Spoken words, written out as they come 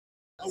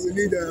We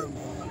need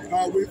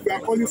we are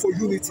calling for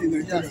unity in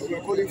Nigeria. Yes. We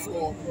are calling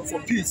for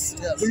peace.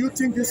 Yes. Do you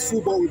think this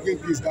football will bring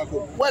peace back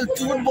home? Well,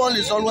 football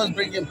is always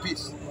bringing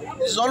peace.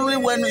 It's only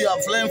when you are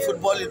playing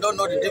football you don't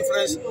know the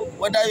difference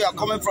whether you are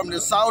coming from the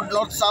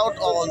north-south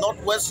or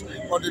northwest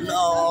or the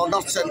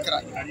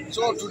north-central.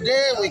 So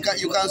today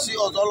you can see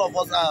us, all of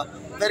us are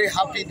very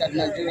happy that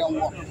Nigeria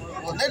won.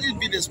 But let it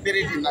be the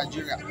spirit in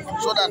Nigeria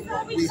so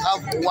that we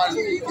have one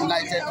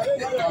united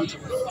country.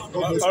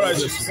 All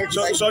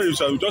right, sorry,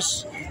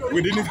 sir.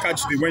 We didn't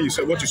catch when you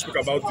said what you spoke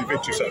about the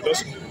victory, sir.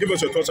 Just give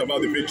us your thoughts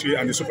about the victory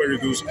and the Super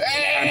Eagles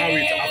and how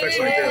it affects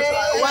Nigeria, sir.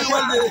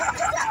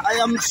 I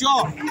am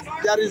sure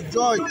there is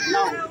joy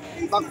now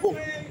back home.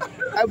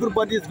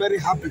 Everybody is very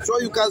happy. So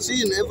you can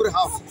see in every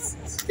house,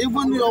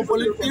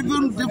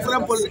 even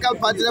different political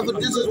parties,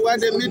 this is where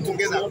they meet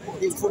together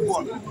in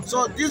football.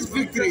 So this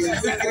victory is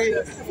victory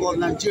for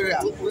Nigeria.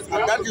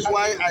 And that is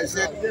why I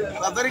said we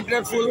are very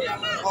grateful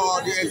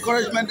for the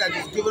encouragement that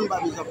is given by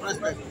Mr.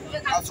 President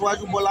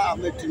Asiwaju Bola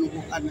Ahmed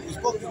Tinubu. And he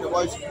spoke to the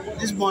boys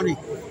this morning.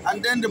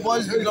 And then the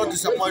boys did not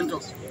disappoint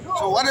us.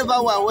 So whatever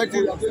we are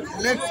waiting,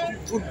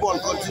 let football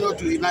continue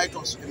to unite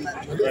us in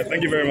Nigeria.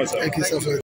 Thank you very much, sir. Thank you, sir.